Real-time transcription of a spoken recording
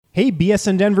Hey,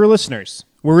 BSN Denver listeners.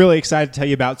 We're really excited to tell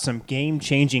you about some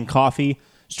game-changing coffee.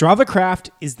 Strava Craft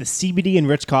is the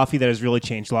CBD-enriched coffee that has really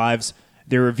changed lives.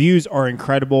 Their reviews are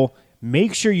incredible.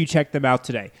 Make sure you check them out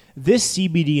today. This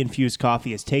CBD-infused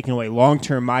coffee has taken away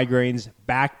long-term migraines,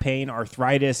 back pain,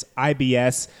 arthritis,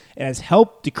 IBS. It has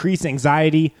helped decrease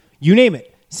anxiety. You name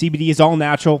it. CBD is all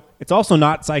natural. It's also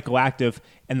not psychoactive.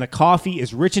 And the coffee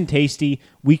is rich and tasty.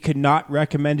 We could not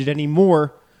recommend it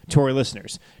anymore to our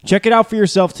listeners. Check it out for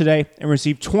yourself today and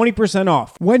receive 20%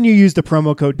 off when you use the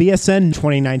promo code BSN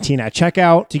 2019 at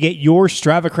checkout to get your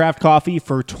Strava Craft coffee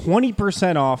for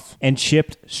 20% off and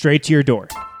shipped straight to your door.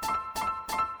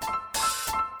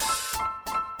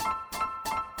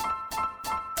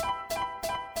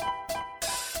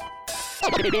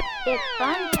 It's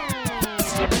fun.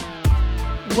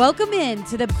 Welcome in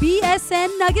to the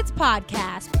BSN Nuggets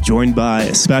Podcast. Joined by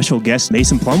a special guest,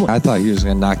 Mason Plumlee. I thought he was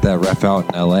going to knock that ref out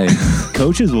in L.A.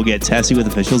 Coaches will get testy with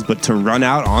officials, but to run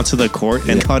out onto the court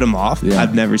and cut him off,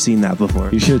 I've never seen that before.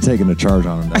 You should have taken a charge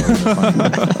on him. That would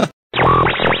have been fun.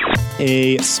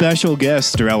 A special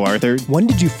guest, Darrell Arthur. When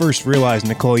did you first realize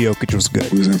Nikola Jokic was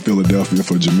good? We was in Philadelphia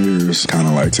for Jameer's kind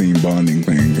of like team bonding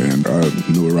thing, and I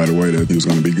knew it right away that he was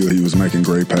going to be good. He was making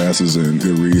great passes and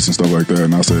good reads and stuff like that,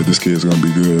 and I said, this kid's going to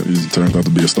be good. He turns out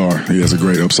to be a star. He has a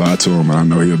great upside to him, and I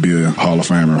know he'll be a Hall of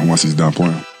Famer once he's done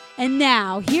playing. And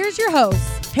now, here's your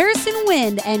hosts, Harrison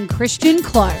Wind and Christian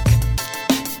Clark.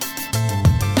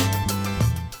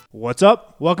 What's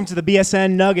up? Welcome to the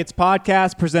BSN Nuggets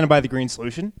Podcast presented by The Green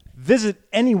Solution. Visit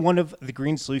any one of The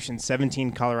Green Solution's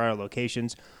 17 Colorado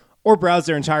locations or browse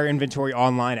their entire inventory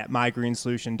online at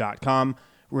mygreensolution.com.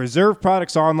 Reserve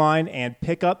products online and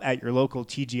pick up at your local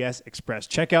TGS Express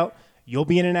checkout. You'll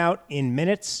be in and out in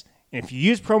minutes. And if you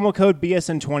use promo code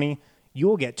BSN20, you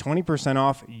will get 20%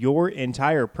 off your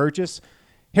entire purchase.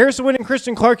 Harrison Wind and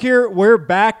Christian Clark here. We're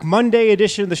back. Monday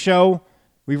edition of the show.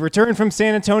 We returned from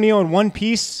San Antonio in one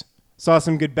piece. Saw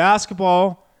some good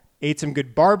basketball. Ate some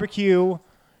good barbecue.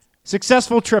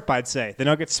 Successful trip, I'd say. The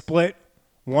Nuggets split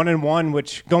 1-1,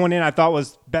 which going in I thought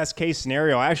was best case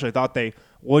scenario. I actually thought they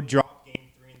would drop Game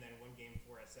 3 and then win Game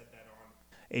 4. I said that on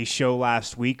a show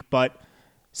last week. But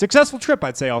successful trip,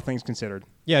 I'd say, all things considered.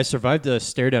 Yeah, I survived a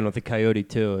stare down with the Coyote,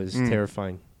 too. It was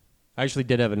terrifying. I actually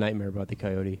did have a nightmare about the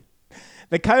Coyote.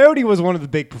 The Coyote was one of the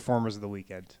big performers of the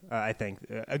weekend, I think.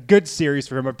 A good series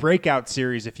for him, a breakout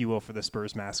series, if you will, for the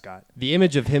Spurs mascot. The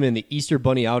image of him in the Easter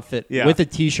Bunny outfit with a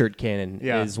T-shirt cannon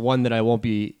is one that won't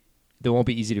be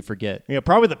easy to forget. Yeah,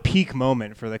 probably the peak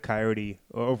moment for the Coyote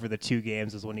over the two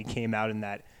games is when he came out in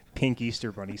that pink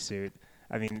Easter Bunny suit.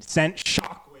 I mean, sent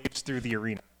shockwaves through the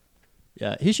arena.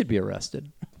 Yeah, he should be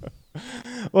arrested.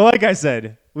 Well, like I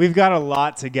said, we've got a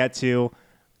lot to get to.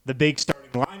 The big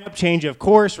starting lineup change, of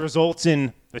course, results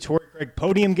in the Torrey Craig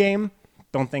podium game.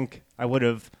 Don't think I would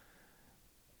have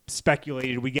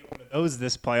speculated we get one of those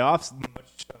this playoffs,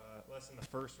 much less in the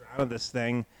first round of this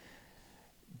thing.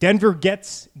 Denver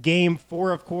gets Game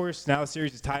 4, of course. Now the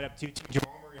series is tied up 2-2.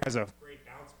 Jamal Murray has a great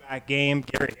bounce-back game.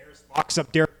 Gary Harris locks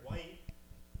up Derrick White.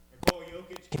 Nikola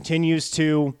Jokic continues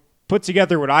to put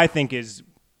together what I think is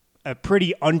a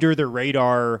pretty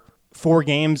under-the-radar 4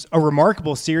 games, a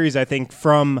remarkable series, I think,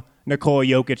 from Nikola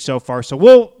Jokic so far. So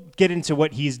we'll get into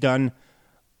what he's done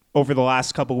over the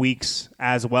last couple weeks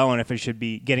as well, and if it should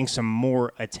be getting some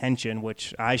more attention,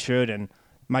 which I should, and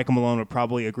Michael Malone would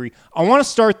probably agree. I want to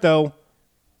start, though,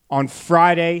 on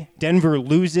Friday. Denver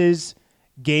loses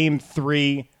Game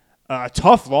 3, a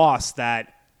tough loss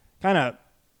that kind of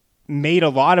made a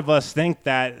lot of us think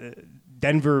that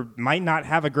Denver might not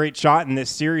have a great shot in this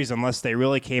series unless they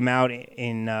really came out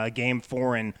in Game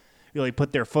 4 and really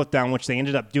put their foot down, which they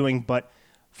ended up doing. But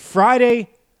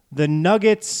Friday, the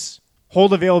Nuggets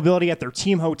hold availability at their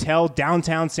team hotel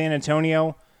downtown San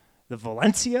Antonio, the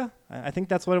Valencia, I think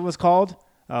that's what it was called.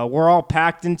 We're all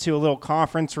packed into a little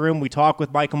conference room. We talk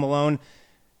with Michael Malone.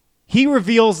 He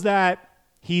reveals that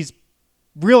he's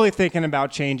really thinking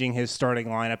about changing his starting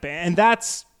lineup, and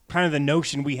that's kind of the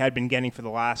notion we had been getting for the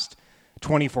last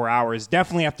 24 hours.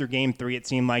 Definitely after Game 3, it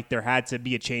seemed like there had to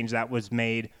be a change that was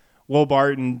made. Will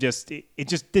Barton it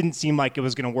just didn't seem like it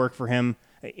was going to work for him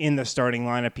in the starting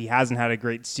lineup. He hasn't had a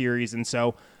great series, and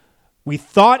so we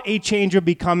thought a change would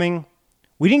be coming.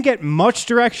 We didn't get much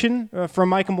direction from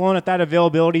Michael Malone at that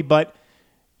availability, but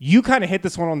you kind of hit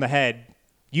this one on the head.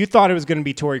 You thought it was going to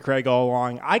be Torrey Craig all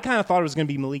along. I kind of thought it was going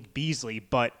to be Malik Beasley,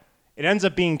 but it ends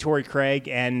up being Torrey Craig,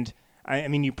 and I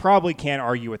mean, you probably can't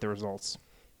argue with the results.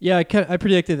 Yeah, I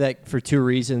predicted that for 2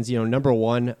 reasons. Number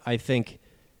one, I think,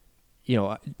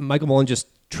 Michael Malone just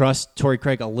trusts Torrey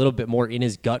Craig a little bit more in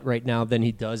his gut right now than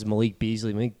he does Malik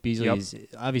Beasley. Malik Beasley is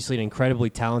obviously an incredibly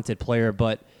talented player,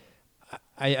 but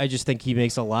I just think he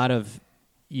makes a lot of,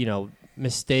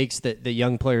 mistakes that the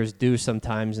young players do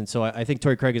sometimes. And so I think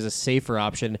Torrey Craig is a safer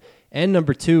option. And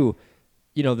number two,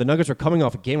 the Nuggets were coming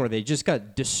off a game where they just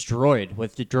got destroyed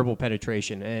with the dribble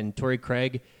penetration. And Torrey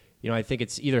Craig, I think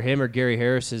it's either him or Gary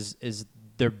Harris is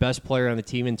their best player on the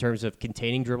team in terms of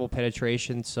containing dribble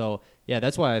penetration. So, yeah,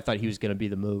 that's why I thought he was going to be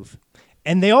the move.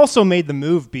 And they also made the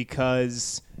move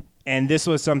because, and this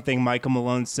was something Michael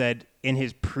Malone said in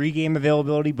his pregame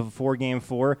availability before Game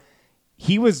 4,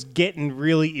 he was getting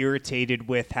really irritated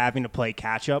with having to play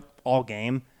catch-up all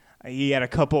game. He had a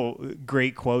couple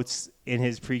great quotes in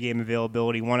his pregame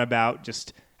availability, one about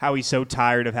just how he's so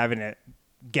tired of having to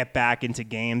get back into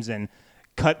games and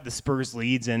cut the Spurs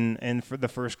leads in for the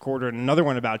first quarter, and another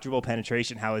one about dribble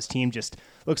penetration, how his team just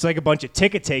looks like a bunch of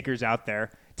ticket takers out there.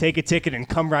 Take a ticket and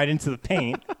come right into the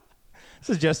paint. This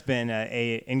has just been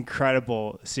a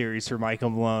incredible series for Michael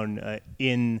Malone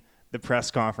in the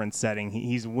press conference setting.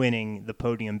 He's winning the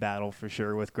podium battle for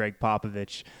sure with Greg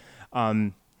Popovich.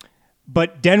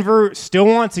 But Denver still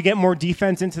wants to get more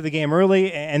defense into the game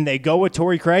early, and they go with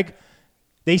Torrey Craig.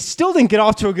 They still didn't get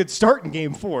off to a good start in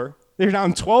Game 4. They're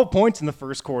down 12 points in the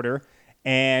first quarter,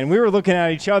 and we were looking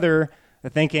at each other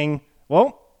thinking,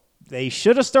 well, they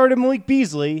should have started Malik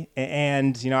Beasley.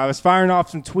 And, I was firing off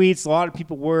some tweets. A lot of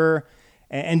people were.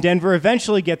 And Denver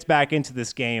eventually gets back into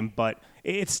this game, but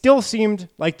it still seemed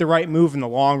like the right move in the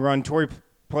long run. Torrey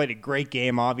played a great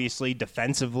game, obviously,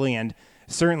 defensively, and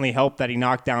certainly helped that he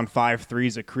knocked down 5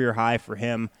 threes, a career high for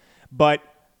him. But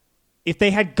if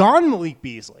they had gone Malik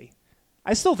Beasley,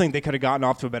 I still think they could have gotten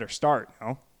off to a better start,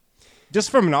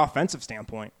 just from an offensive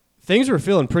standpoint. Things were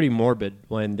feeling pretty morbid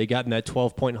when they got in that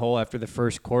 12-point hole after the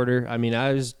first quarter. I mean,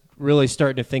 I was really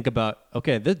starting to think about,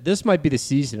 okay, this might be the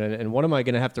season, and what am I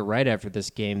going to have to write after this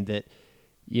game that,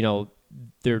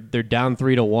 they're down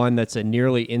 3-1. That's a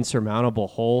nearly insurmountable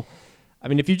hole. I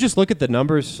mean, if you just look at the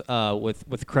numbers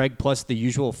with Craig plus the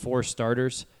usual 4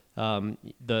 starters,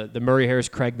 the Murray, Harris,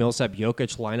 Craig, Millsap,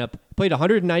 Jokic lineup played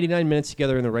 199 minutes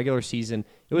together in the regular season.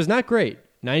 It was not great.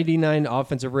 99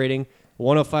 offensive rating,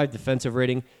 105 defensive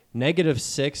rating,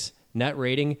 -6 net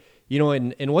rating.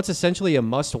 In what's essentially a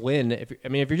must-win, if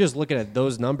you're just looking at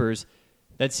those numbers,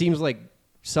 that seems like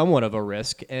somewhat of a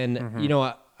risk. And,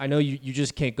 I know you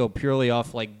just can't go purely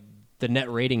off, like, the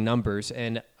net rating numbers,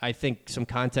 and I think some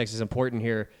context is important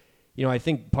here. I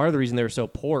think part of the reason they were so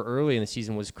poor early in the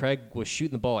season was Craig was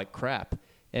shooting the ball like crap.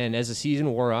 And as the season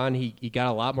wore on, he got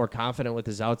a lot more confident with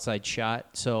his outside shot.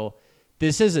 So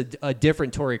this is a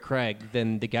different Torrey Craig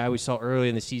than the guy we saw early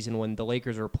in the season when the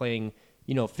Lakers were playing,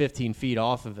 15 feet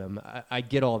off of him. I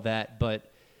get all that,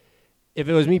 but if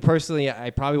it was me personally, I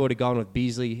probably would have gone with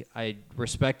Beasley. I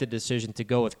respect the decision to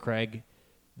go with Craig.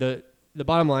 The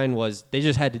bottom line was they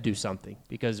just had to do something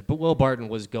because Will Barton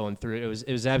was going through it.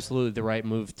 It was absolutely the right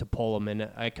move to pull him, and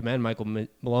I commend Michael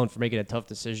Malone for making a tough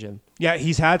decision. Yeah,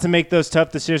 he's had to make those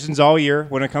tough decisions all year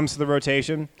when it comes to the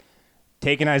rotation.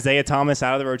 Taking Isaiah Thomas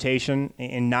out of the rotation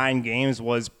in 9 games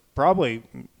was probably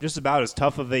just about as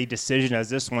tough of a decision as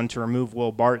this one to remove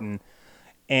Will Barton.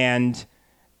 And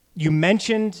you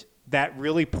mentioned that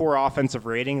really poor offensive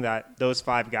rating that those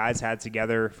 5 guys had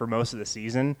together for most of the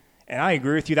season. And I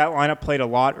agree with you. That lineup played a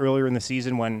lot earlier in the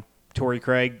season when Torrey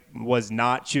Craig was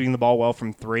not shooting the ball well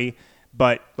from 3.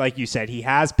 But like you said, he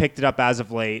has picked it up as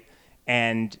of late.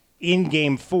 And in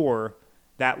Game 4,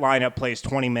 that lineup plays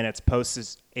 20 minutes,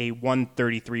 posts a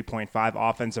 133.5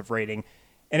 offensive rating.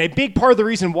 And a big part of the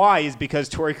reason why is because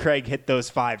Torrey Craig hit those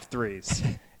 5 threes.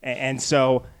 And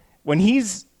so when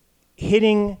he's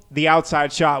hitting the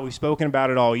outside shot, we've spoken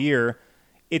about it all year,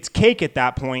 it's cake at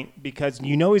that point because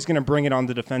he's going to bring it on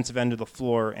the defensive end of the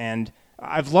floor. And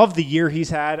I've loved the year he's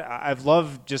had. I've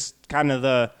loved just kind of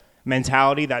the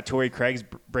mentality that Torrey Craig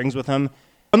brings with him.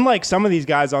 Unlike some of these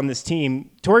guys on this team,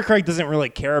 Torrey Craig doesn't really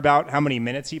care about how many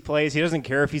minutes he plays. He doesn't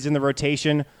care if he's in the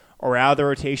rotation or out of the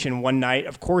rotation one night.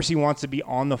 Of course he wants to be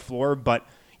on the floor, but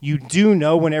you do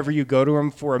know whenever you go to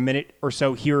him for a minute or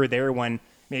so here or there when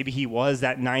maybe he was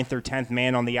that 9th or 10th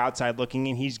man on the outside looking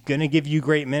in. He's going to give you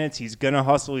great minutes. He's going to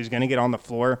hustle. He's going to get on the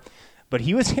floor. But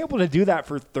he was able to do that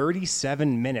for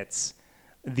 37 minutes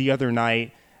the other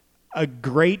night. A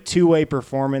great two-way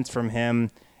performance from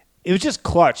him. It was just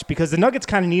clutch because the Nuggets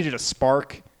kind of needed a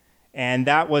spark, and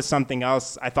that was something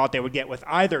else I thought they would get with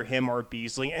either him or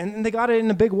Beasley, and they got it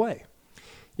in a big way.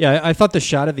 Yeah, I thought the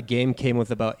shot of the game came with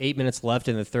about 8 minutes left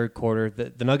in the third quarter.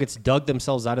 The Nuggets dug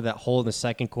themselves out of that hole in the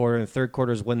second quarter. In the third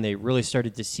quarter is when they really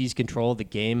started to seize control of the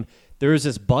game. There was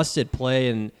this busted play,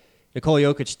 and Nikola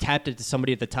Jokic tapped it to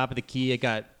somebody at the top of the key. It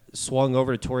got swung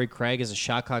over to Torrey Craig as the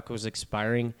shot clock was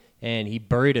expiring, and he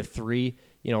buried a 3,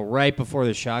 right before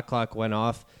the shot clock went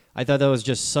off. I thought that was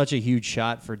just such a huge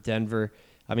shot for Denver.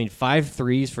 I mean, 5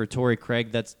 threes for Torrey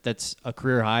Craig. That's a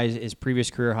career high. His previous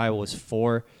career high was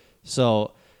 4.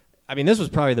 So, I mean, this was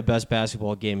probably the best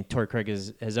basketball game Torrey Craig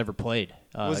has ever played.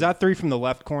 Was that 3 from the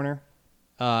left corner?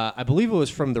 I believe it was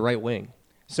from the right wing.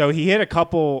 So he hit a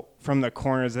couple from the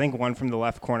corners. I think one from the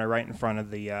left corner right in front of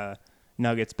the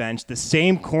Nuggets bench. The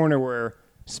same corner where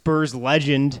Spurs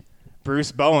legend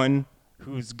Bruce Bowen,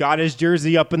 who's got his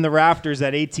jersey up in the rafters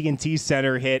at AT&T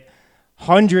Center, hit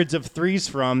hundreds of threes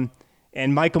from.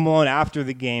 And Michael Malone after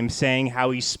the game saying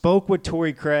how he spoke with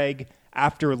Torrey Craig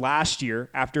after last year,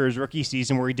 after his rookie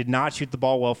season, where he did not shoot the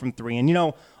ball well from 3.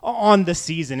 And, on the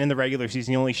season, in the regular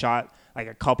season, he only shot like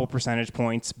a couple percentage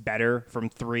points better from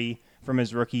 3 from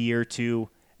his rookie year to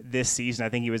this season. I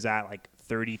think he was at like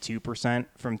 32%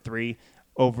 from 3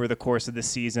 over the course of the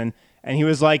season. And he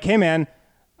was like, hey, man,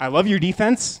 I love your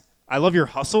defense. I love your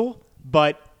hustle,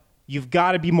 but you've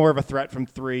got to be more of a threat from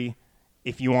 3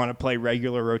 if you want to play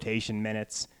regular rotation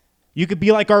minutes. You could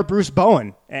be like our Bruce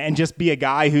Bowen and just be a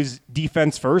guy who's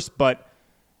defense first, but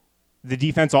the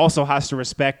defense also has to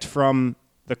respect from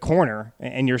the corner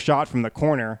and your shot from the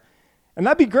corner. And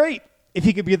that'd be great if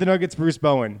he could be the Nuggets' Bruce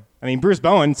Bowen. I mean, Bruce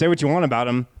Bowen, say what you want about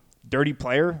him, dirty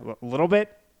player, a little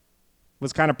bit,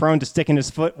 was kind of prone to sticking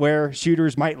his foot where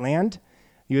shooters might land.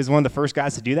 He was one of the first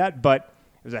guys to do that, but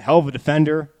he was a hell of a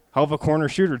defender, hell of a corner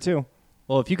shooter too.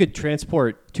 Well, if you could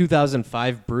transport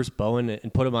 2005 Bruce Bowen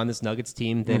and put him on this Nuggets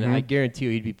team, then I guarantee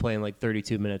you he'd be playing like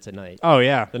 32 minutes a night. Oh,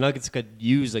 yeah. The Nuggets could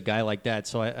use a guy like that.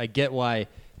 So I get why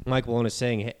Mike Malone is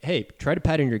saying, hey, try to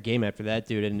pattern your game after that,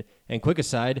 dude. And quick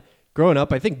aside, growing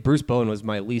up, I think Bruce Bowen was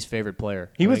my least favorite player.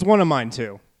 He was one of mine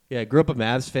too. Yeah, I grew up a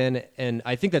Mavs fan, and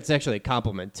I think that's actually a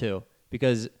compliment too.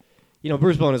 Because,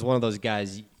 Bruce Bowen is one of those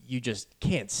guys, you just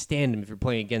can't stand him if you're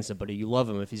playing against him, but you love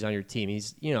him if he's on your team.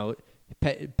 He's,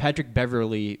 Patrick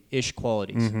Beverly-ish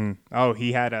qualities. Mm-hmm. Oh,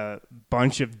 he had a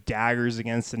bunch of daggers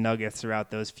against the Nuggets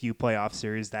throughout those few playoff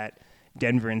series that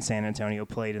Denver and San Antonio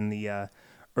played in the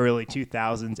early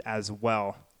 2000s as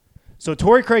well. So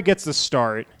Torrey Craig gets the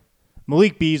start.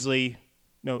 Malik Beasley,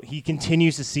 he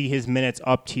continues to see his minutes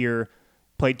up tier,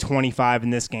 played 25 in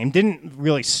this game. Didn't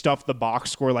really stuff the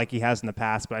box score like he has in the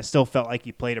past, but I still felt like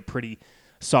he played a pretty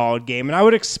solid game. And I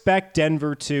would expect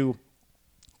Denver to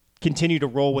continue to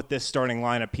roll with this starting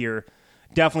lineup here,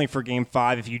 definitely for Game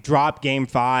 5. If you drop Game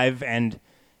 5 and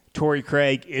Torrey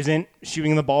Craig isn't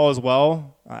shooting the ball as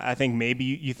well, I think maybe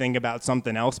you think about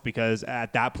something else, because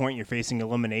at that point you're facing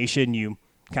elimination. You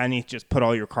kind of need to just put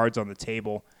all your cards on the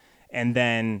table. And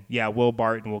then, Will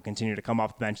Barton will continue to come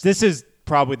off the bench. This is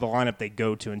probably the lineup they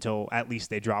go to until at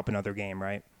least they drop another game,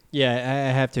 right? Yeah,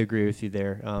 I have to agree with you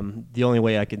there. The only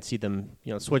way I can see them,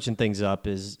 switching things up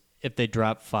is if they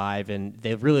drop 5 and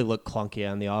they really look clunky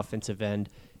on the offensive end.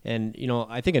 And,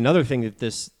 I think another thing that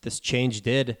this change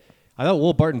did, I thought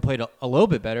Will Barton played a little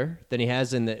bit better than he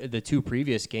has in the 2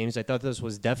 previous games. I thought this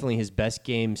was definitely his best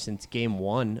game since Game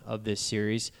 1 of this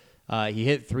series. He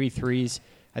hit 3 threes.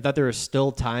 I thought there were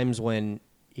still times when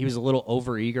he was a little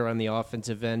overeager on the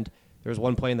offensive end. There was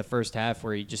one play in the first half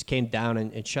where he just came down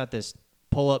and shot this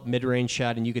pull-up mid-range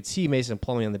shot, and you could see Mason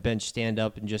Plumlee on the bench stand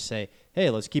up and just say, hey,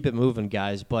 let's keep it moving,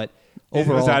 guys. But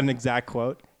overall, was that an exact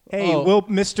quote? Hey,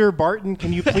 Mr. Barton,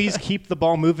 can you please keep the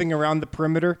ball moving around the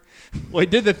perimeter? Well, he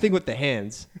did the thing with the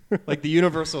hands, like the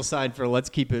universal sign for let's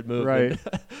keep it moving. Right.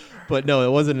 But no,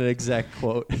 it wasn't an exact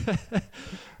quote.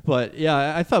 But,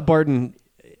 yeah, I thought Barton,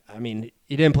 he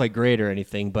didn't play great or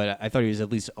anything, but I thought he was at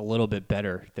least a little bit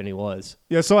better than he was.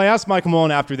 Yeah, so I asked Michael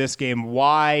Malone after this game,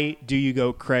 why do you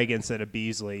go Craig instead of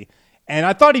Beasley? And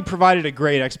I thought he provided a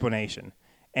great explanation.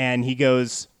 And he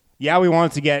goes, we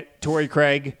wanted to get Torrey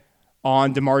Craig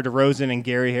on DeMar DeRozan and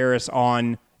Gary Harris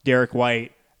on Derrick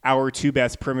White, our 2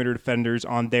 best perimeter defenders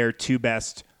on their 2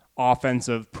 best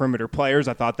offensive perimeter players.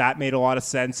 I thought that made a lot of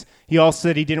sense. He also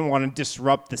said he didn't want to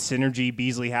disrupt the synergy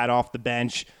Beasley had off the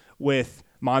bench with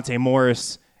Monte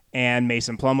Morris and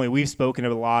Mason Plumlee. We've spoken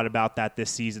a lot about that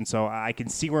this season, so I can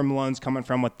see where Malone's coming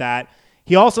from with that.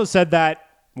 He also said that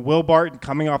Will Barton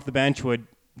coming off the bench would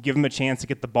give him a chance to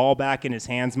get the ball back in his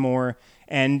hands more,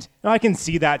 and I can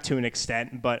see that to an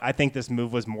extent, but I think this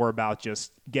move was more about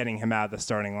just getting him out of the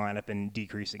starting lineup and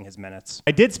decreasing his minutes.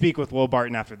 I did speak with Will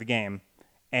Barton after the game,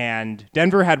 and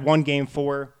Denver had won Game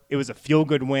 4. It was a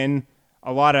feel-good win,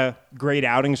 a lot of great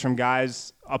outings from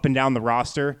guys up and down the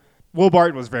roster. Will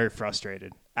Barton was very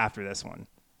frustrated after this one.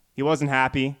 He wasn't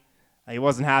happy. He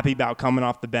wasn't happy about coming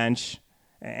off the bench,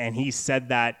 and he said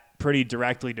that pretty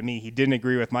directly to me. He didn't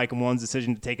agree with Michael Malone's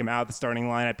decision to take him out of the starting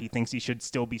lineup. He thinks he should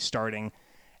still be starting.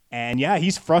 And,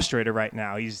 he's frustrated right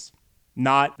now. He's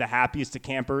not the happiest of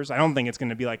campers. I don't think it's going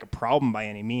to be like a problem by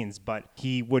any means, but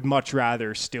he would much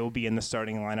rather still be in the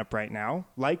starting lineup right now,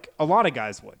 like a lot of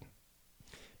guys would.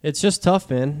 It's just tough,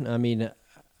 man. I mean,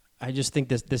 I just think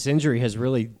this injury has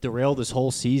really derailed his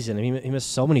whole season. I mean, he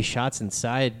missed so many shots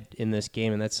inside in this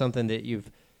game, and that's something that you've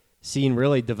seen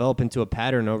really develop into a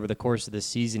pattern over the course of this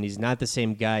season. He's not the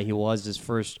same guy he was his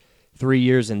first 3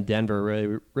 years in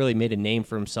Denver. Really made a name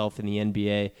for himself in the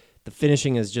NBA. The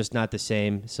finishing is just not the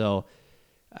same. So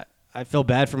I feel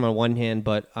bad for him on one hand,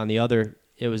 but on the other,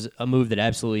 it was a move that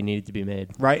absolutely needed to be made.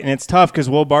 Right, and it's tough because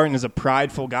Will Barton is a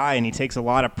prideful guy, and he takes a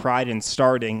lot of pride in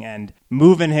starting, and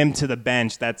moving him to the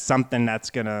bench, that's something that's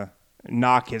going to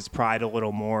knock his pride a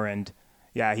little more. And,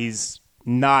 yeah, he's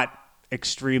not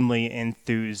extremely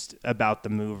enthused about the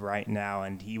move right now,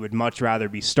 and he would much rather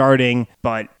be starting.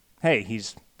 But, hey,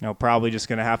 he's probably just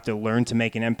going to have to learn to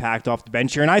make an impact off the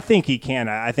bench here, and I think he can.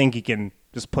 I think he can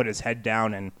just put his head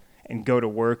down and go to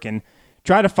work and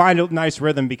try to find a nice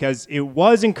rhythm, because it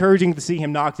was encouraging to see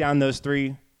him knock down those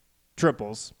 3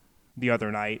 triples the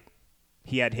other night.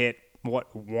 He had hit,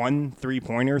 1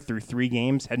 3-pointer through 3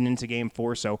 games heading into Game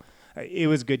 4, so it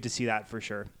was good to see that for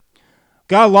sure.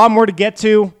 Got a lot more to get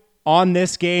to on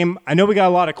this game. I know we got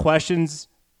a lot of questions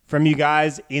from you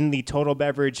guys in the Total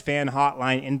Beverage fan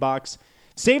hotline inbox.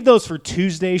 Save those for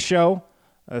Tuesday's show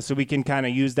so we can kind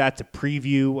of use that to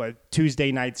preview a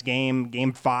Tuesday night's game,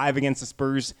 Game 5 against the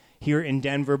Spurs here in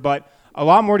Denver. But a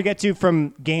lot more to get to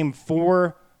from Game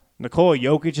 4. Nikola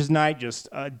Jokic's night, just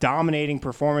a dominating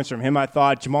performance from him, I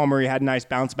thought. Jamal Murray had a nice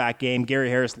bounce-back game. Gary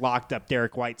Harris locked up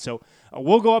Derrick White. So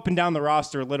we'll go up and down the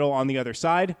roster a little on the other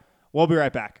side. We'll be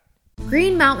right back.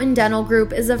 Green Mountain Dental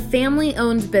Group is a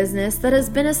family-owned business that has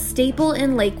been a staple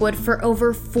in Lakewood for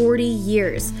over 40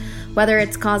 years. Whether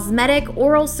it's cosmetic,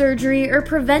 oral surgery, or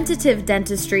preventative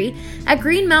dentistry, at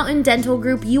Green Mountain Dental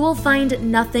Group you will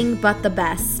find nothing but the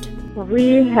best.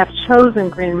 We have chosen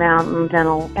Green Mountain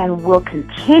Dental and will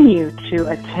continue to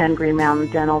attend Green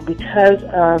Mountain Dental because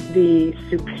of the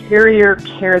superior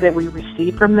care that we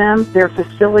receive from them. Their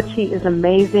facility is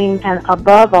amazing, and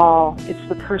above all, it's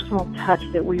the personal touch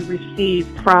that we receive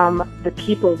from the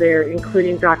people there,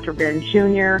 including Dr. Ben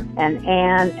Jr. and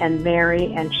Ann and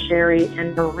Mary and Sherry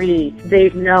and Marie.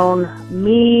 They've known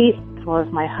me as well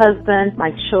as my husband,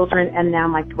 my children, and now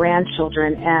my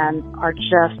grandchildren, and are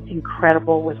just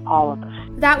incredible with all of us.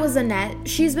 That was Annette.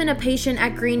 She's been a patient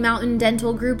at Green Mountain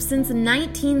Dental Group since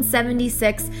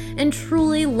 1976 and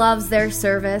truly loves their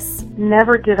service.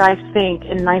 Never did I think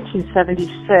in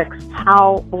 1976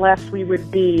 how blessed we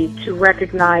would be to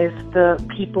recognize the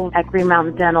people at Green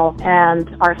Mountain Dental,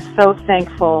 and are so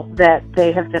thankful that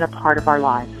they have been a part of our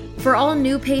lives. For all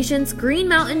new patients, Green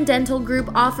Mountain Dental Group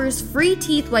offers free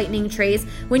teeth whitening trays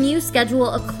when you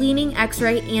schedule a cleaning,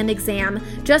 x-ray, and exam.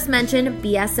 Just mention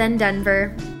BSN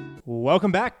Denver.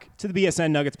 Welcome back to the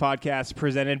BSN Nuggets Podcast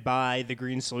presented by The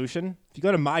Green Solution. If you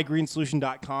go to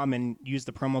mygreensolution.com and use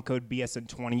the promo code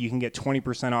BSN20, you can get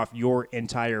 20% off your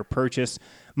entire purchase.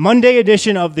 Monday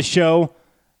edition of the show.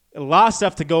 A lot of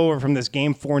stuff to go over from this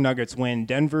Game 4 Nuggets win.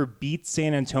 Denver beat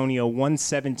San Antonio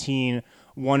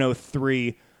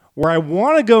 117-103. Where I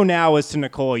want to go now is to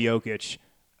Nikola Jokic.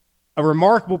 A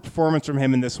remarkable performance from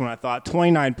him in this one, I thought.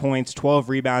 29 points, 12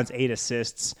 rebounds, 8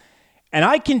 assists. And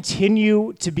I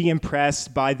continue to be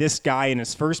impressed by this guy in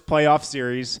his first playoff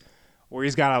series, where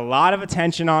he's got a lot of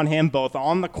attention on him, both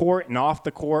on the court and off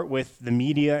the court with the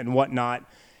media and whatnot.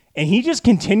 And he just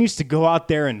continues to go out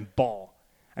there and ball.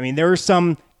 I mean, there were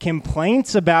some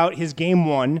complaints about his Game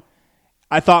 1.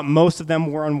 I thought most of them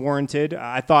were unwarranted.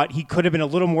 I thought he could have been a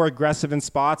little more aggressive in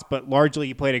spots, but largely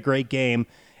he played a great game.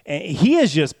 And he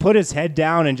has just put his head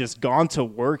down and just gone to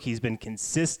work. He's been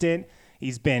consistent.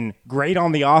 He's been great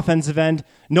on the offensive end.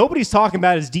 Nobody's talking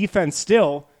about his defense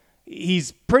still.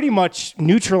 He's pretty much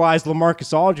neutralized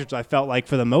LaMarcus Aldridge, I felt like,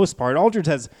 for the most part. Aldridge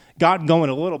has gotten going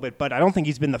a little bit, but I don't think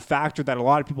he's been the factor that a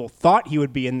lot of people thought he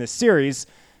would be in this series.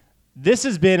 This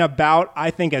has been about,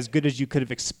 I think, as good as you could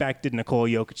have expected Nikola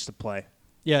Jokic to play.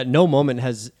 Yeah, no moment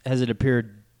has it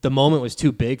appeared the moment was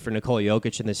too big for Nikola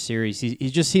Jokic in this series. He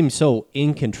just seemed so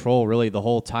in control really the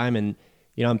whole time. And,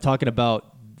 I'm talking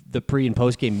about the pre- and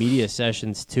post-game media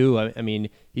sessions too. I mean,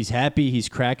 he's happy. He's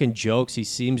cracking jokes. He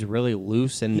seems really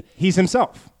loose. And he's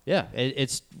himself. Yeah,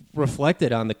 it's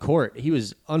reflected on the court. He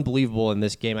was unbelievable in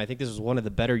this game. I think this was one of the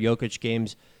better Jokic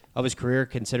games of his career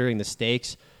considering the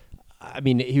stakes. I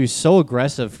mean, he was so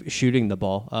aggressive shooting the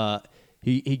ball.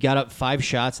 He got up 5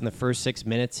 shots in the first 6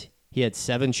 minutes. He had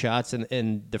 7 shots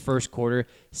in the first quarter,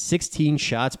 16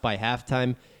 shots by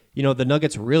halftime. The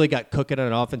Nuggets really got cooking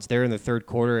on offense there in the third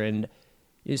quarter, and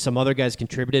some other guys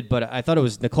contributed, but I thought it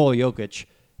was Nikola Jokic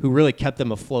who really kept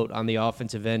them afloat on the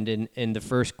offensive end in the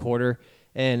first quarter.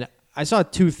 And I saw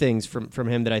two things from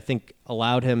him that I think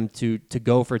allowed him to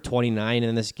go for 29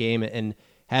 in this game and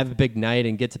have a big night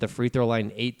and get to the free throw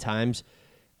line 8 times.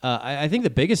 I think the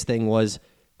biggest thing was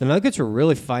the Nuggets were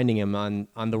really finding him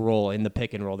on the roll, in the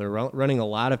pick and roll. They're running a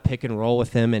lot of pick and roll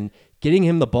with him and getting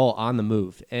him the ball on the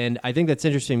move. And I think that's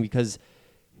interesting because,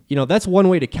 that's one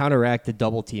way to counteract the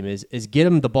double team is get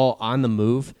him the ball on the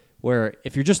move, where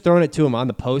if you're just throwing it to him on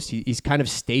the post, he's kind of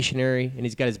stationary and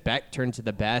he's got his back turned to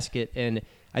the basket. And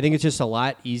I think it's just a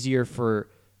lot easier for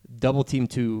double team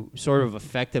to sort of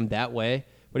affect him that way.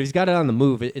 But if he's got it on the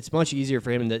move, it's much easier for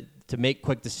him to make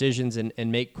quick decisions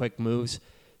and make quick moves.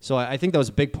 So I think that was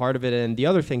a big part of it. And the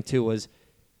other thing, too, was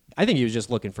I think he was just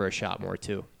looking for a shot more,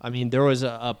 too. I mean, there was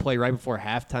a play right before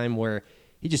halftime where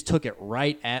he just took it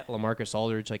right at LaMarcus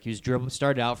Aldridge. Like, he was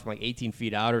started out from 18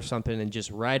 feet out or something and just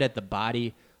right at the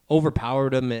body,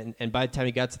 overpowered him. And by the time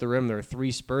he got to the rim, there were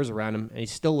 3 Spurs around him, and he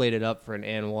still laid it up for an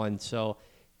and one. So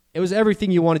it was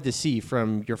everything you wanted to see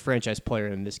from your franchise player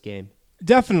in this game.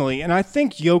 Definitely. And I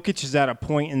think Jokic is at a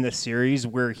point in the series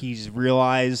where he's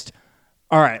realized,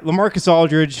 all right, LaMarcus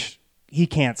Aldridge, he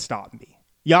can't stop me.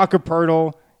 Jakob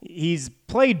Poeltl, he's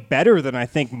played better than I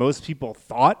think most people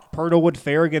thought Poeltl would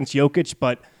fare against Jokic,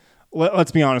 but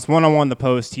let's be honest, one-on-one the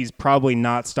post, he's probably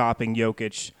not stopping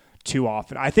Jokic too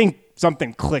often. I think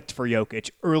something clicked for Jokic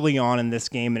early on in this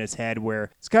game in his head where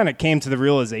it's kind of came to the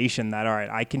realization that, all right,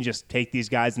 I can just take these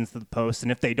guys into the post,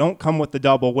 and if they don't come with the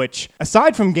double, which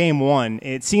aside from game 1,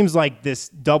 it seems like this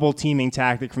double teaming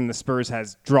tactic from the Spurs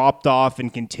has dropped off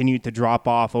and continued to drop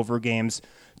off over games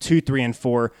 2, 3, and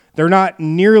 4. They're not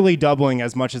nearly doubling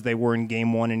as much as they were in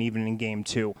game 1 and even in game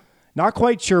 2. Not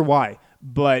quite sure why,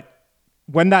 but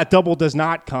when that double does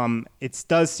not come, it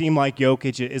does seem like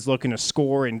Jokic is looking to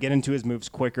score and get into his moves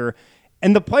quicker.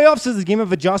 And the playoffs is a game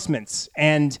of adjustments.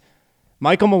 And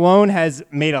Michael Malone has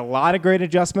made a lot of great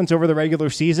adjustments over the regular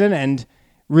season. And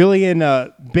really in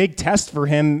a big test for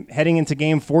him heading into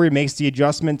game 4, he makes the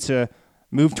adjustment to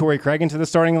move Torrey Craig into the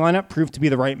starting lineup, proved to be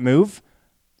the right move.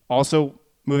 Also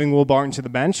moving Will Barton to the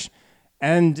bench.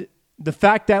 And the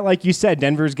fact that, like you said,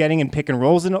 Denver's getting in pick and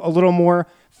rolls a little more,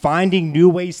 finding new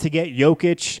ways to get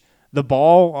Jokic the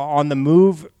ball on the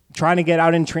move, trying to get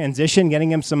out in transition,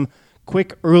 getting him some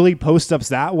quick early post-ups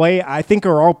that way, I think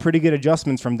are all pretty good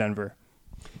adjustments from Denver.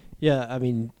 Yeah, I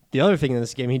mean, the other thing in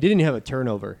this game, he didn't have a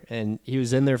turnover, and he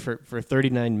was in there for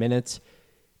 39 minutes.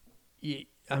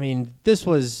 I mean, this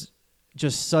was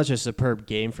just such a superb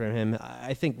game from him.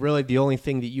 I think really the only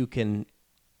thing that you can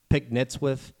pick nits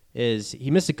with is he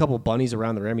missed a couple bunnies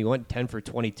around the rim. He went 10 for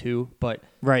 22, but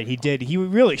right, he did. He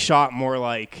really shot more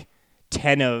like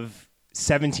 10 of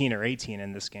 17 or 18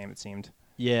 in this game, it seemed.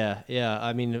 Yeah.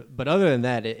 I mean, but other than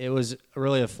that, it was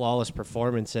really a flawless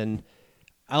performance, and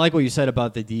I like what you said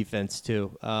about the defense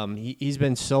too. He's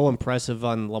been so impressive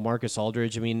on LaMarcus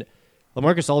Aldridge. I mean,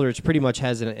 LaMarcus Aldridge pretty much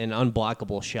has an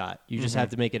unblockable shot. You just have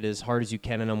to make it as hard as you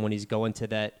can on him when he's going to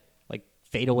that like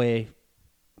fadeaway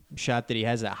shot that he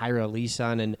has that high release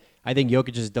on, and I think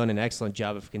Jokic has done an excellent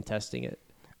job of contesting it.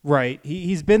 Right.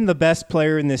 He's been the best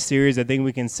player in this series. I think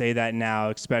we can say that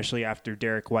now, especially after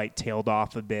Derrick White tailed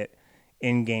off a bit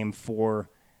in game 4.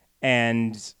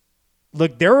 And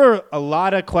look, there were a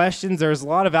lot of questions. There was a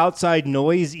lot of outside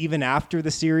noise even after the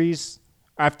series,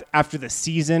 after the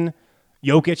season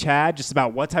Jokic had, just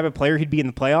about what type of player he'd be in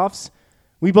the playoffs.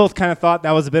 We both kind of thought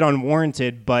that was a bit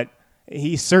unwarranted, but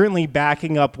he's certainly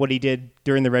backing up what he did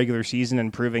during the regular season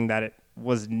and proving that it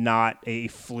was not a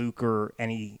fluke or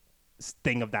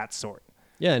anything of that sort.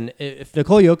 Yeah, and if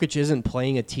Nikola Jokic isn't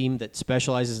playing a team that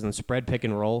specializes in spread pick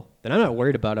and roll, then I'm not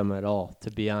worried about him at all,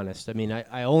 to be honest. I mean,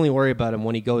 I only worry about him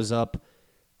when he goes up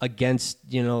against,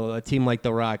 a team like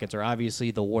the Rockets or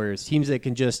obviously the Warriors, teams that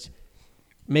can just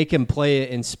make him play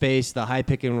in space, the high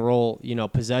pick and roll,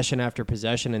 possession after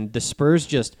possession. And the Spurs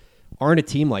just aren't a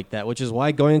team like that, which is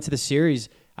why going into the series,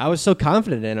 I was so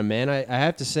confident in him, man. I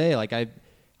have to say,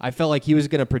 I felt like he was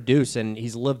going to produce, and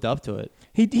he's lived up to it.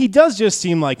 He does just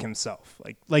seem like himself,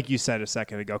 like you said a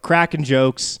second ago, cracking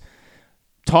jokes,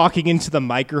 talking into the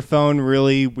microphone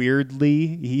really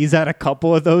weirdly. He's had a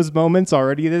couple of those moments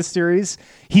already this series.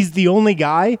 He's the only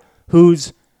guy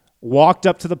who's walked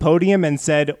up to the podium and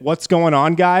said, "What's going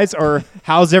on, guys?" or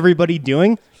 "How's everybody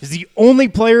doing?" He's the only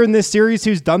player in this series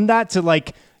who's done that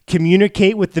to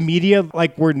communicate with the media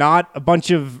like we're not a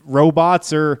bunch of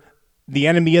robots or the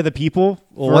enemy of the people,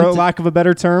 for lack of a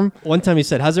better term. One time he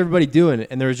said, "How's everybody doing?"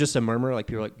 And there was just a murmur, like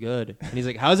people were like, "Good." And he's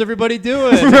like, "How's everybody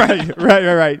doing?"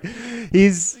 Right.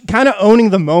 He's kind of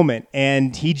owning the moment,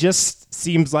 and he just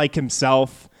seems like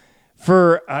himself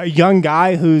for a young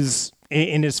guy who's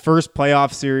in his first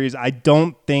playoff series. I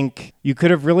don't think you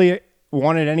could have really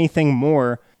wanted anything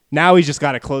more. Now he's just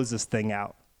got to close this thing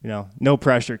out. No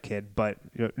pressure, kid. But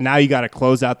now you got to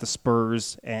close out the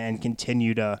Spurs and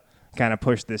continue to kind of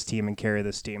push this team and carry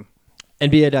this team.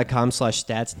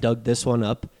 NBA.com/stats dug this one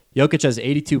up. Jokic has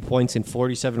 82 points and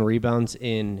 47 rebounds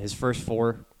in his first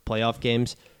 4 playoff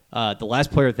games. The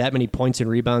last player with that many points and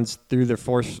rebounds through their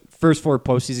first 4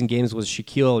 postseason games was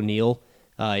Shaquille O'Neal.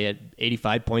 He had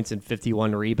 85 points and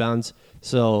 51 rebounds.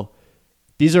 So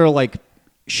these are like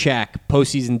Shaq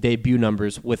postseason debut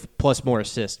numbers with plus more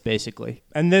assists, basically.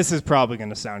 And this is probably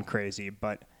going to sound crazy,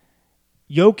 but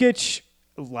Jokic,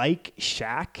 like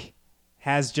Shaq,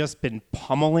 has just been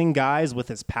pummeling guys with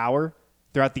his power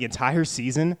throughout the entire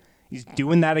season. He's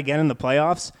doing that again in the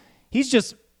playoffs. He's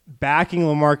just backing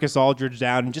LaMarcus Aldridge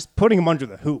down and just putting him under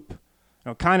the hoop.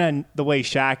 Kind of the way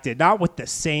Shaq did, not with the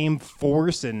same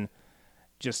force and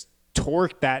just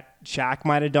torque that Shaq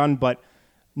might have done, but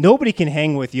nobody can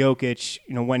hang with Jokic,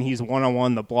 when he's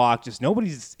one-on-one the block. Just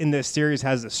nobody's in this series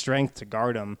has the strength to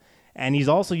guard him. And he's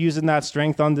also using that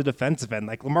strength on the defensive end.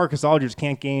 Like LaMarcus Aldridge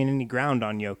can't gain any ground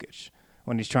on Jokic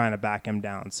when he's trying to back him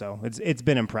down. So it's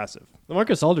been impressive.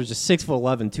 LaMarcus Aldridge is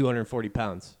 6'11", 240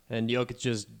 pounds. And Jokic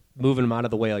just moving him out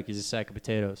of the way like he's a sack of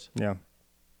potatoes. Yeah.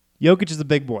 Jokic is a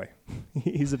big boy.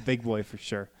 He's a big boy for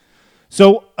sure.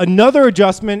 So another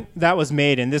adjustment that was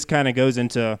made, and this kind of goes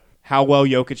into how well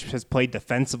Jokic has played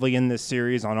defensively in this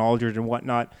series on Aldridge and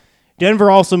whatnot. Denver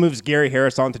also moves Gary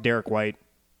Harris onto Derrick White.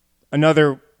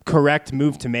 Another correct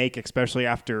move to make, especially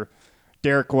after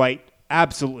Derrick White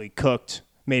absolutely cooked,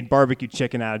 made barbecue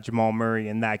chicken out of Jamal Murray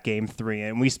in that Game 3.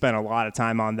 And we spent a lot of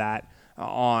time on that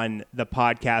on the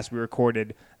podcast we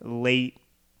recorded late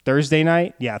Thursday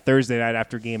night. Yeah, Thursday night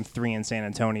after Game 3 in San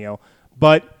Antonio.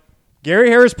 But Gary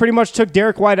Harris pretty much took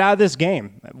Derrick White out of this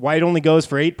game. White only goes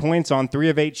for 8 points on 3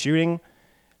 of 8 shooting.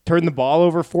 Turned the ball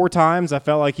over 4 times. I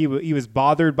felt like he was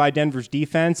bothered by Denver's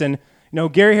defense. And,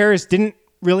 Gary Harris didn't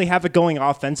really have it going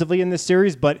offensively in this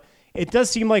series, but it does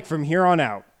seem like from here on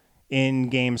out, in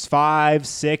games 5,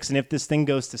 6, and if this thing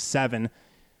goes to 7,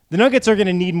 the Nuggets are going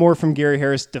to need more from Gary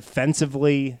Harris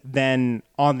defensively than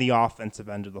on the offensive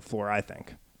end of the floor, I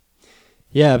think.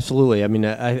 Yeah, absolutely. I mean,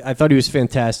 I thought he was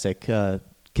fantastic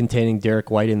containing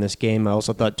Derrick White in this game. I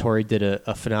also thought Torrey did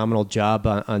a phenomenal job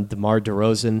on DeMar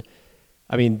DeRozan.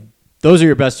 I mean, those are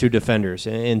your best 2 defenders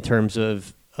in terms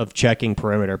of checking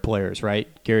perimeter players, right?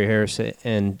 Gary Harris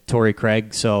and Torrey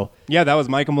Craig. So yeah, that was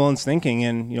Michael Malone's thinking,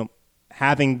 and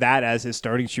having that as his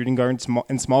starting shooting guard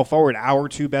and small forward, our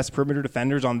 2 best perimeter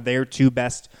defenders on their 2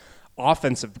 best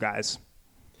offensive guys.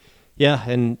 Yeah,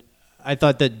 and I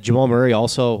thought that Jamal Murray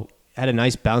also had a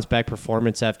nice bounce-back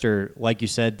performance after, like you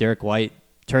said, Derrick White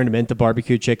turned him into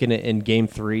barbecue chicken in Game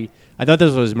 3. I thought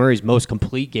this was Murray's most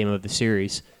complete game of the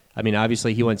series. I mean,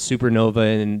 obviously he went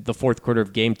supernova in the 4th quarter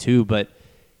of Game 2, but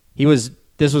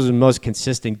this was the most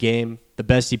consistent game, the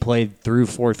best he played through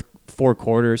 4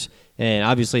 quarters. And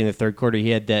obviously in the 3rd quarter, he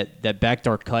had that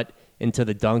backdoor cut into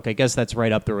the dunk. I guess that's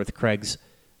right up there with Craig's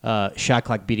shot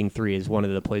clock beating 3 is one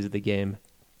of the plays of the game.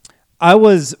 I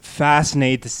was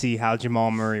fascinated to see how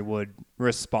Jamal Murray would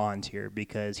respond here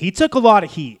because he took a lot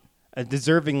of heat,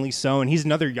 deservingly so, and he's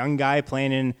another young guy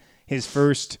playing in his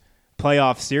first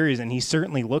playoff series, and he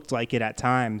certainly looked like it at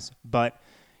times. But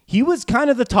he was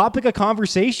kind of the topic of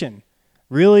conversation,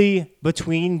 really,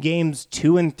 between games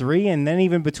 2 and 3, and then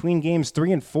even between games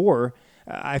 3 and 4.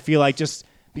 I feel like just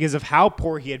because of how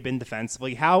poor he had been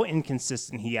defensively, how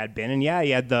inconsistent he had been. And yeah,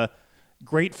 he had the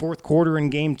great 4th quarter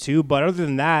in Game 2, but other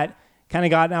than that, kind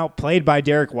of got outplayed by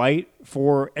Derrick White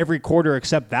for every quarter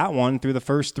except that one through the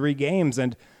first 3 games.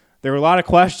 And there were a lot of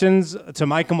questions to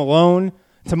Michael Malone,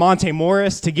 to Monte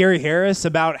Morris, to Gary Harris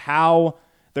about how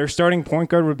their starting point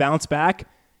guard would bounce back.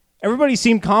 Everybody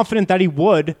seemed confident that he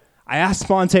would. I asked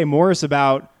Monte Morris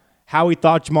about how he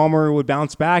thought Jamal Murray would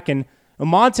bounce back. And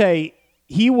Monte,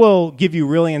 he will give you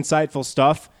really insightful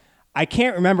stuff. I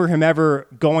can't remember him ever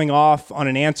going off on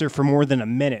an answer for more than a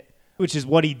minute, which is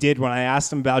what he did when I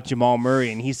asked him about Jamal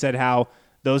Murray. And he said how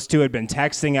those 2 had been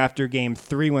texting after Game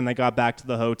 3 when they got back to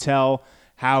the hotel,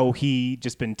 how he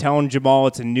just been telling Jamal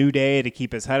it's a new day to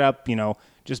keep his head up,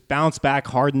 just bounce back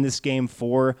hard in this Game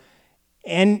 4.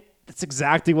 And that's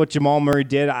exactly what Jamal Murray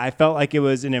did. I felt like it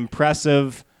was an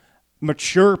impressive,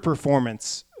 mature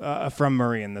performance from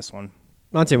Murray in this one.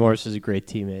 Monte Morris is a great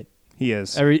teammate. He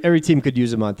is. Every team could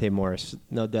use a Monte Morris,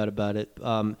 no doubt about it.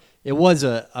 It was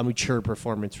a mature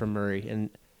performance from Murray, and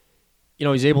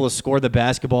he's able to score the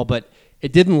basketball, but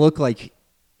it didn't look like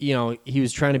he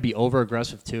was trying to be over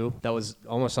aggressive too. That was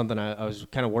almost something I was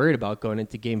kind of worried about going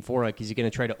into Game 4. Like, is he going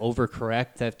to try to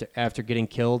overcorrect after getting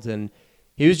killed? And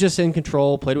he was just in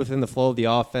control, played within the flow of the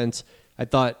offense. I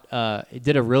thought he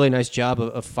did a really nice job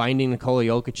of finding Nikola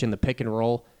Jokic in the pick and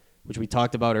roll, which we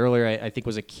talked about earlier. I think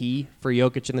was a key for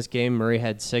Jokic in this game. Murray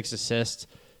had 6 assists.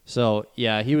 So,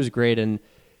 yeah, he was great. And,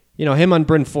 him on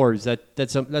Bryn Forbes,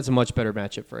 that's a much better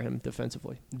matchup for him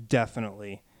defensively.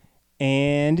 Definitely.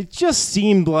 And it just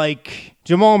seemed like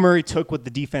Jamal Murray took what the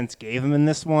defense gave him in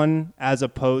this one as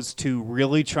opposed to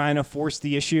really trying to force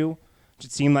the issue.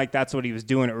 It seemed like that's what he was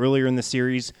doing earlier in the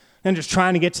series. And just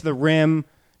trying to get to the rim,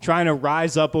 trying to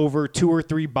rise up over 2 or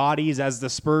 3 bodies as the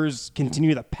Spurs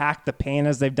continue to pack the paint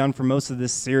as they've done for most of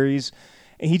this series.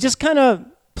 And he just kind of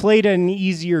played an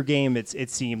easier game, it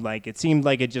seemed like. It seemed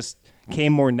like it just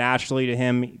came more naturally to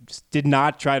him. He just did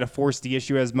not try to force the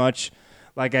issue as much.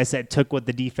 Like I said, took what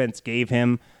the defense gave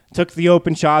him, took the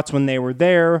open shots when they were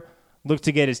there, looked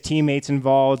to get his teammates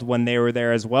involved when they were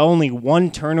there as well. Only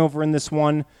 1 turnover in this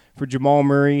one for Jamal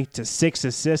Murray to 6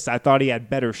 assists. I thought he had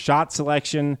better shot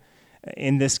selection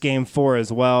in this game 4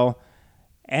 as well.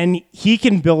 And he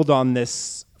can build on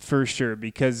this for sure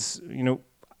because,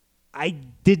 I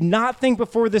did not think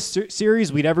before this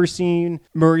series we'd ever seen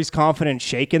Murray's confidence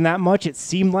shaken that much. It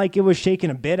seemed like it was shaken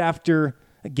a bit after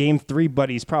Game 3, but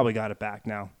he's probably got it back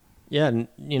now. Yeah,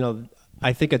 and,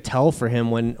 I think a tell for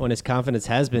him when his confidence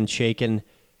has been shaken,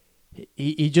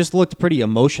 he just looked pretty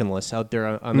emotionless out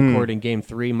there on the court in Game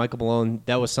 3. Michael Malone,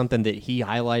 that was something that he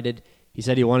highlighted. He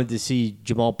said he wanted to see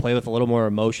Jamal play with a little more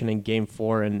emotion in Game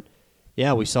 4, and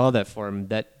yeah, we saw that for him.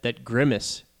 That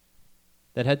grimace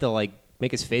that had to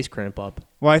make his face cramp up.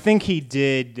 Well, I think he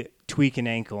did tweak an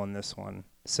ankle in this one,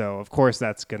 so of course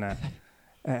that's gonna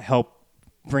help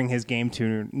bring his game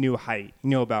to a new height.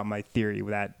 You know about my theory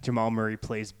that Jamal Murray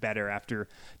plays better after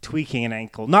tweaking an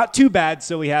ankle. Not too bad,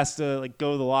 so he has to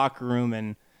go to the locker room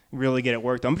and really get it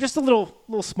worked on. But just a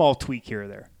little small tweak here or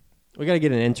there. We got to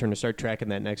get an intern to start tracking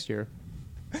that next year.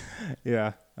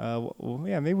 Yeah.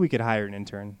 Maybe we could hire an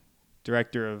intern.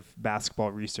 Director of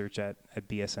basketball research at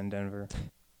BSN Denver.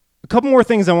 A couple more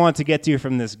things I want to get to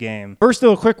from this game. First,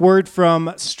 though, a quick word from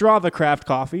Strava Craft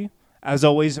Coffee. As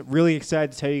always, really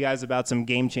excited to tell you guys about some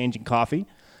game-changing coffee.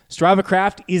 Strava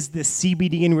Craft is the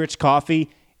CBD-enriched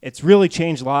coffee. It's really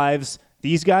changed lives.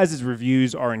 These guys'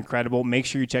 reviews are incredible. Make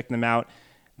sure you check them out.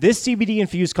 This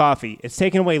CBD-infused coffee, it's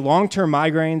taken away long-term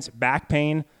migraines, back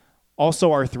pain,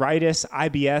 also arthritis,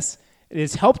 IBS. It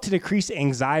has helped to decrease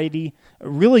anxiety.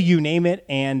 Really, you name it,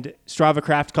 and Strava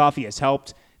Craft coffee has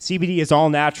helped. CBD is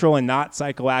all natural and not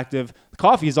psychoactive. The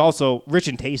coffee is also rich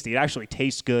and tasty. It actually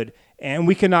tastes good, and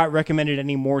we cannot recommend it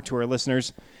anymore to our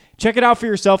listeners. Check it out for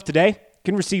yourself today. You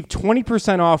can receive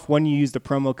 20% off when you use the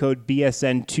promo code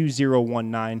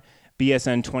BSN2019,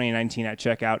 BSN2019 at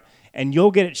checkout, and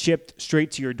you'll get it shipped straight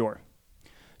to your door.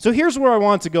 So here's where I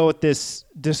want to go with this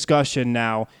discussion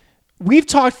now. We've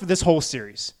talked for this whole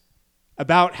series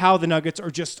about how the Nuggets are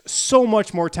just so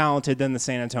much more talented than the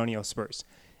San Antonio Spurs.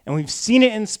 And we've seen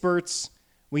it in spurts.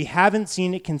 We haven't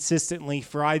seen it consistently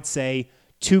for, I'd say,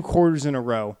 2 quarters in a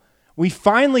row. We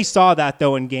finally saw that,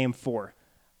 though, in Game 4,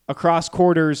 across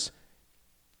quarters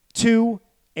 2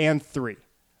 and 3,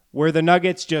 where the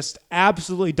Nuggets just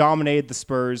absolutely dominated the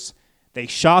Spurs. They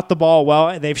shot the ball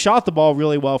well. They've shot the ball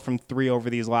really well from 3 over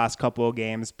these last couple of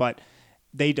games, but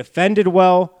they defended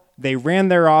well. They ran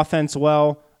their offense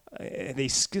well. They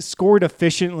scored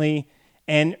efficiently.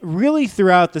 And really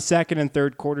throughout the second and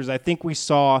third quarters, I think we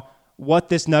saw what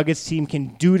this Nuggets team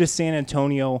can do to San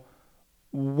Antonio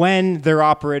when they're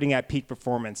operating at peak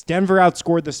performance. Denver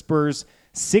outscored the Spurs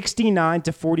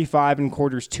 69-45 in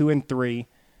quarters 2 and 3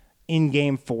 in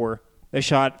Game 4. They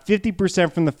shot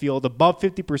 50% from the field, above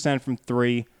 50% from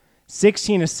 3,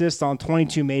 16 assists on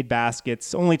 22 made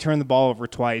baskets, only turned the ball over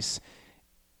twice.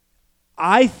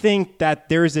 I think that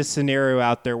there's a scenario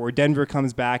out there where Denver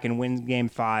comes back and wins Game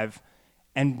 5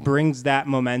 and brings that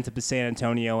momentum to San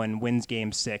Antonio and wins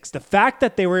Game 6. The fact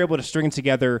that they were able to string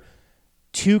together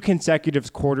 2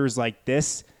 consecutive quarters like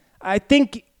this, I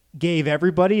think gave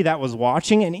everybody that was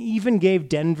watching and even gave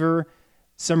Denver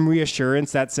some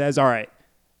reassurance that says, all right,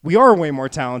 we are way more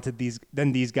talented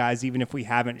than these guys, even if we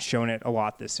haven't shown it a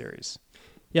lot this series.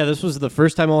 Yeah, this was the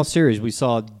first time all series we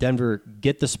saw Denver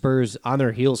get the Spurs on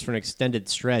their heels for an extended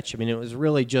stretch. I mean, it was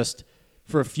really just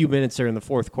for a few minutes there in the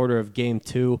fourth quarter of Game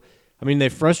 2. I mean, they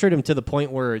frustrated him to the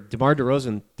point where DeMar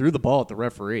DeRozan threw the ball at the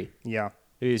referee. Yeah.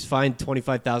 He was fined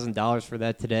 $25,000 for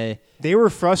that today. They were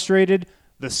frustrated.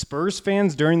 The Spurs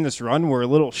fans during this run were a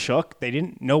little shook. They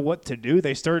didn't know what to do.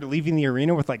 They started leaving the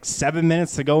arena with 7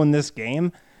 minutes to go in this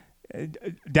game.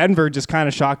 Denver just kind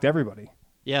of shocked everybody.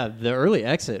 Yeah, the early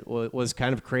exit was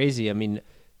kind of crazy. I mean,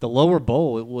 the lower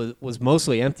bowl was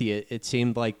mostly empty. It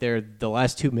seemed like the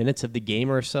last 2 minutes of the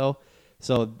game or so.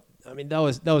 So, I mean, that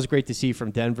was great to see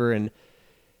from Denver. And,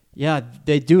 yeah,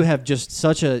 they do have just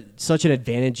such an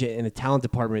advantage in the talent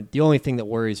department. The only thing that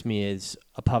worries me is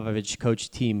a Popovich coach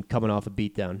team coming off a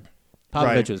beatdown.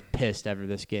 Popovich was pissed after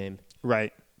this game.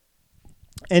 Right.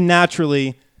 And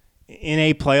naturally, in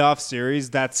a playoff series,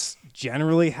 that's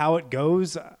generally how it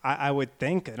goes, I would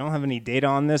think. I don't have any data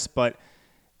on this, but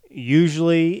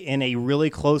usually in a really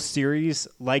close series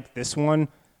like this one,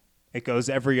 it goes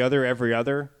every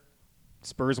other.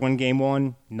 Spurs win game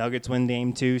 1, Nuggets win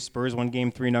game 2, Spurs win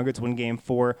game 3, Nuggets win game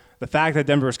 4. The fact that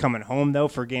Denver is coming home, though,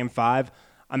 for game 5,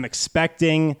 I'm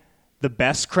expecting the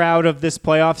best crowd of this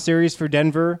playoff series for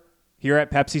Denver here at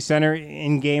Pepsi Center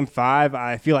in game 5.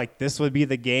 I feel like this would be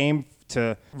the game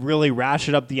to really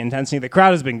ratchet up the intensity. The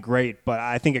crowd has been great, but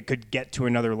I think it could get to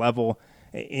another level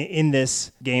in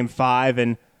this game 5.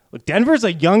 And look, Denver's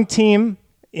a young team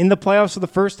in the playoffs for the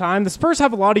first time. The Spurs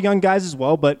have a lot of young guys as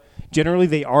well, but generally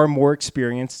they are more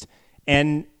experienced.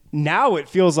 And now it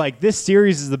feels like this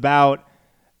series is about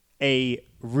a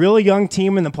really young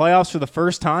team in the playoffs for the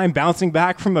first time, bouncing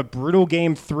back from a brutal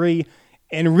game 3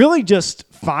 and really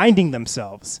just finding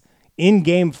themselves in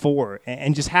game 4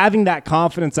 and just having that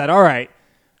confidence that, all right,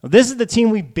 this is the team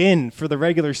we've been for the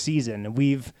regular season.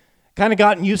 We've kind of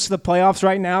gotten used to the playoffs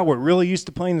right now. We're really used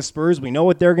to playing the Spurs. We know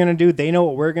what they're going to do. They know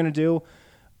what we're going to do.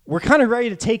 We're kind of ready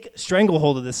to take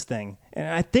stranglehold of this thing. And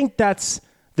I think that's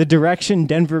the direction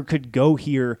Denver could go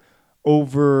here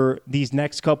over these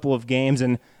next couple of games.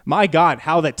 And my God,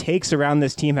 how the takes around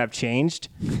this team have changed.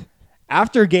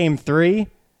 After game 3,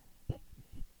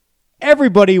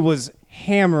 everybody was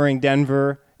hammering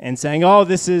Denver and saying, oh,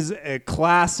 this is a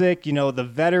classic. You know, the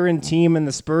veteran team in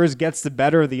the Spurs gets the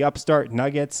better of the upstart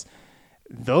Nuggets.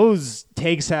 Those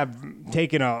takes have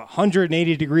taken a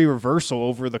 180-degree reversal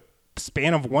over the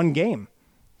span of one game.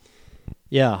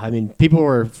 Yeah, I mean, people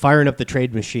were firing up the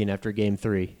trade machine after game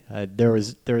 3. There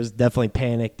was definitely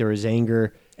panic. There was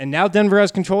anger. And now Denver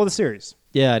has control of the series.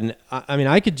 Yeah, and I mean,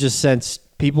 I could just sense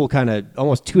people kind of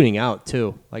almost tuning out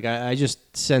too. Like I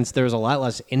just sense there was a lot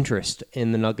less interest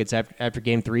in the Nuggets after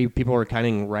game 3. People were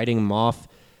kind of writing them off.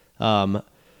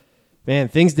 Man,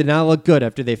 things did not look good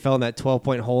after they fell in that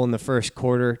 12-point hole in the first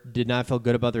quarter. Did not feel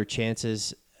good about their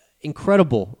chances.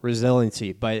 Incredible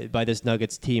resiliency by this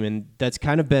Nuggets team, and that's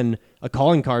kind of been a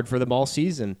calling card for them all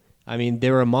season. I mean, they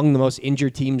were among the most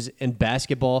injured teams in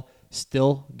basketball,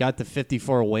 still got the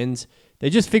 54 wins. They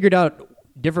just figured out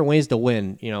different ways to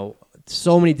win. You know,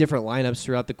 so many different lineups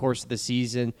throughout the course of the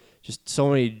season, just so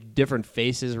many different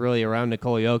faces really around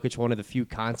Nikola Jokic, one of the few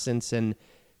constants, and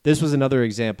this was another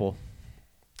example.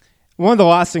 One of the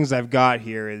last things I've got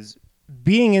here is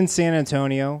being in San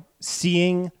Antonio,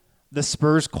 seeing the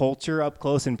Spurs culture up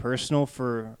close and personal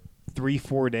for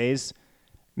 3-4 days.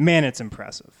 Man, it's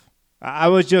impressive. I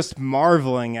was just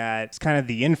marveling at kind of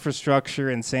the infrastructure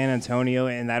in San Antonio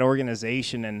and that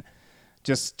organization and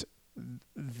just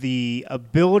the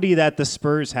ability that the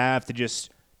Spurs have to just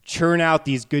churn out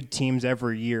these good teams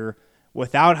every year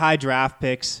without high draft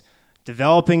picks,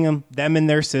 developing them in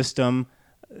their system.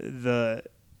 The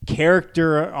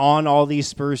character on all these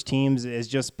Spurs teams has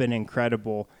just been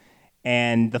incredible.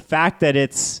 And the fact that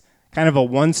it's kind of a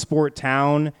one-sport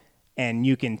town and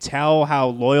you can tell how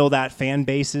loyal that fan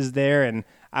base is there. And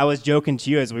I was joking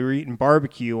to you as we were eating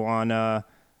barbecue on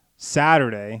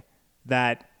Saturday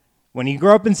that when you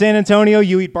grow up in San Antonio,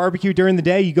 you eat barbecue during the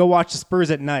day, you go watch the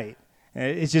Spurs at night.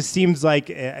 It just seems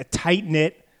like a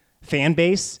tight-knit fan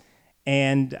base,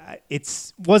 and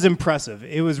it was impressive.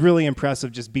 It was really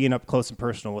impressive just being up close and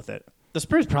personal with it. The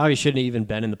Spurs probably shouldn't have even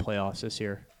been in the playoffs this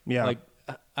year. Yeah.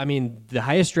 I mean, the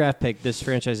highest draft pick this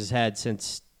franchise has had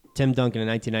since Tim Duncan in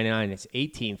 1999, it's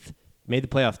 18th. Made the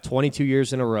playoff 22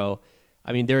 years in a row.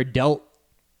 I mean, they're dealt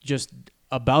just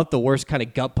about the worst kind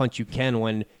of gut punch you can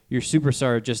when your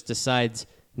superstar just decides,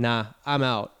 nah, I'm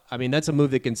out. I mean, that's a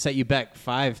move that can set you back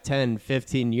 5, 10,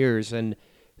 15 years. And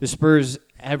the Spurs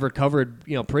have recovered,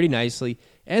 pretty nicely.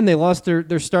 And they lost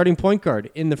their starting point guard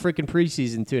in the freaking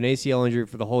preseason to an ACL injury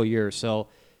for the whole year. So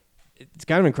it's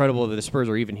kind of incredible that the Spurs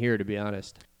are even here, to be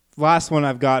honest. Last one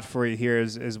I've got for you here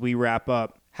as we wrap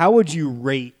up. How would you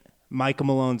rate Michael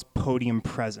Malone's podium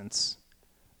presence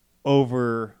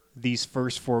over these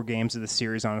first 4 games of the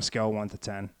series on a scale of 1 to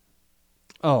 10?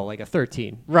 Oh, like a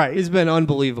 13. Right. He's been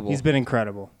unbelievable. He's been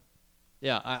incredible.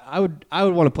 Yeah, I would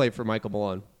want to play for Michael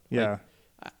Malone. Yeah.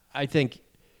 I think,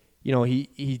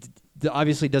 he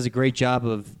obviously does a great job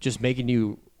of just making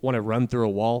you want to run through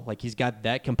a wall. Like, he's got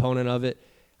that component of it.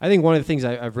 I think one of the things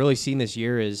I've really seen this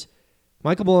year is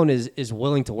Michael Malone is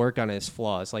willing to work on his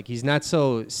flaws. Like, he's not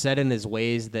so set in his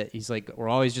ways that he's like, we're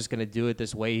always just going to do it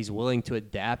this way. He's willing to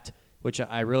adapt which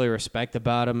I really respect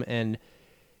about him. And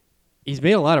he's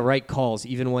made a lot of right calls,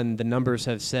 even when the numbers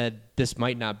have said this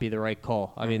might not be the right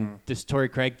call. I mean, this Torrey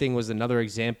Craig thing was another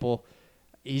example.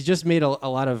 He's just made a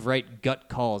lot of right gut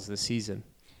calls this season.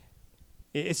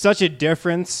 It's such a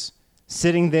difference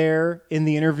sitting there in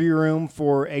the interview room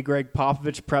for a Greg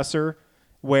Popovich presser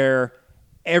where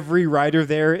every writer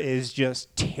there is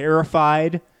just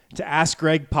terrified to ask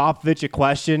Greg Popovich a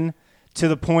question, to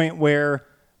the point where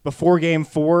before Game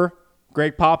 4,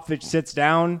 Greg Popovich sits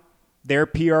down, their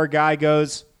PR guy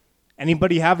goes,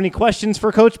 "Anybody have any questions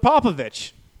for Coach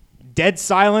Popovich?" Dead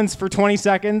silence for 20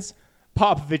 seconds.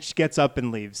 Popovich gets up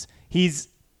and leaves. He's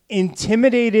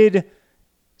intimidated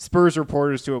Spurs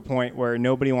reporters to a point where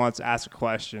nobody wants to ask a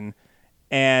question,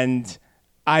 and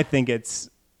I think it's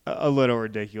a little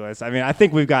ridiculous. I mean, I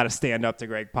think we've got to stand up to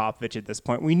Greg Popovich at this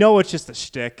point. We know it's just a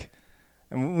shtick,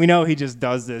 and we know he just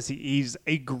does this. He's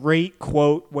a great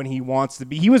quote when he wants to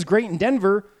be. He was great in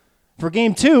Denver for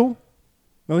Game 2.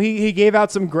 Well, he gave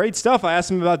out some great stuff. I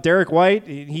asked him about Derrick White.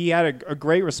 He had a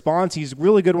great response. He's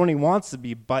really good when he wants to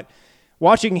be, but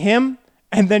watching him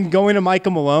and then going to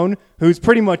Michael Malone, who's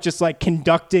pretty much just like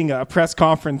conducting a press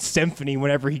conference symphony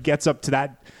whenever he gets up to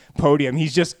that podium.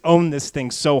 He's just owned this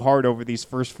thing so hard over these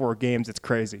first 4 games. It's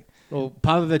crazy. Well,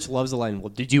 Popovich loves the line. Well,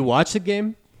 did you watch the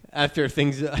game after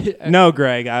things? No,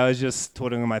 Greg. I was just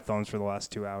twiddling my thumbs for the last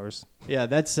 2 hours. Yeah,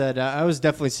 that said, I was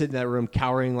definitely sitting in that room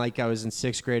cowering like I was in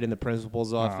 6th grade in the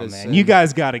principal's office. Oh, man. You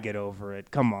guys got to get over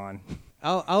it. Come on.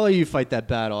 I'll let you fight that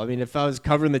battle. I mean, if I was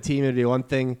covering the team, it'd be one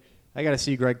thing. I got to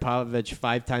see Greg Popovich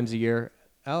 5 times a year.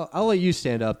 I'll let you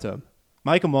stand up to him.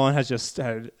 Michael Malone has just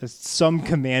had some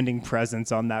commanding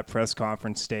presence on that press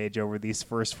conference stage over these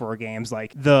first 4 games.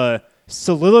 Like the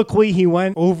soliloquy he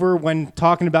went over when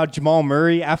talking about Jamal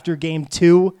Murray after Game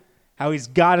 2, how he's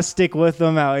got to stick with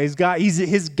him, how he's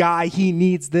his guy, he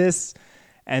needs this.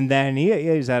 And then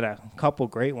he's had a couple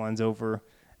great ones over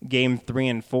Game 3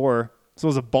 and 4. So it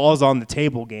was a balls on the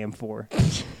table Game 4.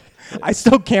 I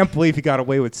still can't believe he got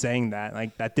away with saying that.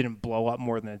 Like, that didn't blow up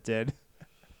more than it did.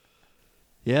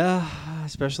 Yeah,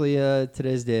 especially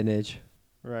today's day and age.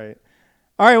 Right.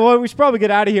 All right, well, we should probably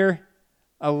get out of here.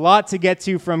 A lot to get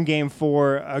to from Game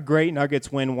 4. A great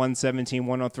Nuggets win,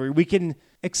 117-103. We can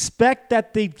expect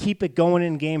that they keep it going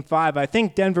in Game 5. I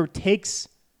think Denver takes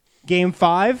Game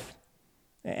 5,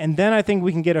 and then I think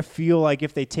we can get a feel like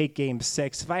if they take Game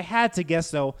 6. If I had to guess,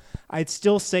 though, I'd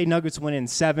still say Nuggets win in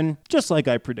 7, just like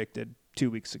I predicted 2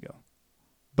 weeks ago.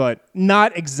 But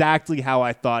not exactly how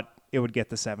I thought it would get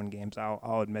the 7 games.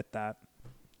 I'll admit that.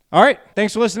 All right.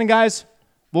 Thanks for listening, guys.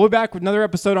 We'll be back with another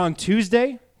episode on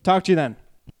Tuesday. Talk to you then.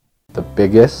 The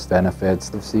biggest benefits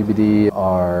of CBD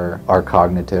are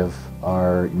cognitive,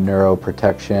 are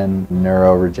neuroprotection,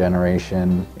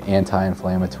 neuroregeneration,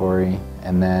 anti-inflammatory,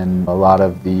 and then a lot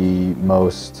of the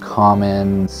most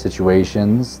common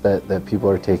situations that people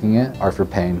are taking it are for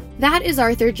pain. That is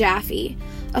Arthur Jaffe,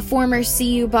 a former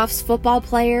CU Buffs football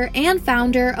player and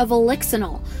founder of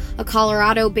Elixinol, a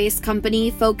Colorado-based company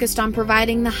focused on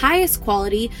providing the highest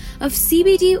quality of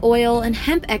CBD oil and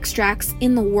hemp extracts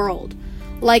in the world.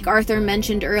 Like Arthur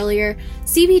mentioned earlier,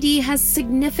 CBD has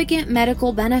significant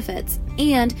medical benefits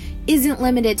and isn't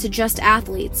limited to just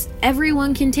athletes.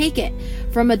 Everyone can take it,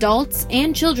 from adults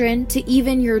and children to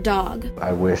even your dog.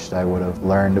 I wished I would have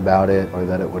learned about it, or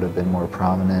that it would have been more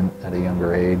prominent at a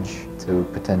younger age, to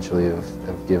potentially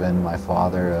have given my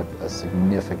father a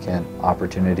significant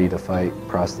opportunity to fight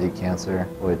prostate cancer,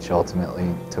 which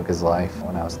ultimately took his life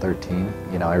when I was 13.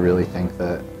 I really think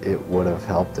that it would have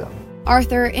helped him.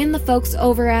 Arthur and the folks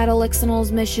over at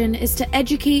Elixinol's mission is to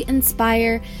educate,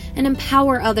 inspire, and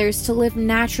empower others to live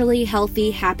naturally healthy,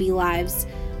 happy lives.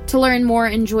 To learn more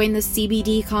and join the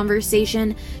CBD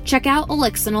conversation, check out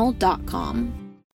elixinol.com.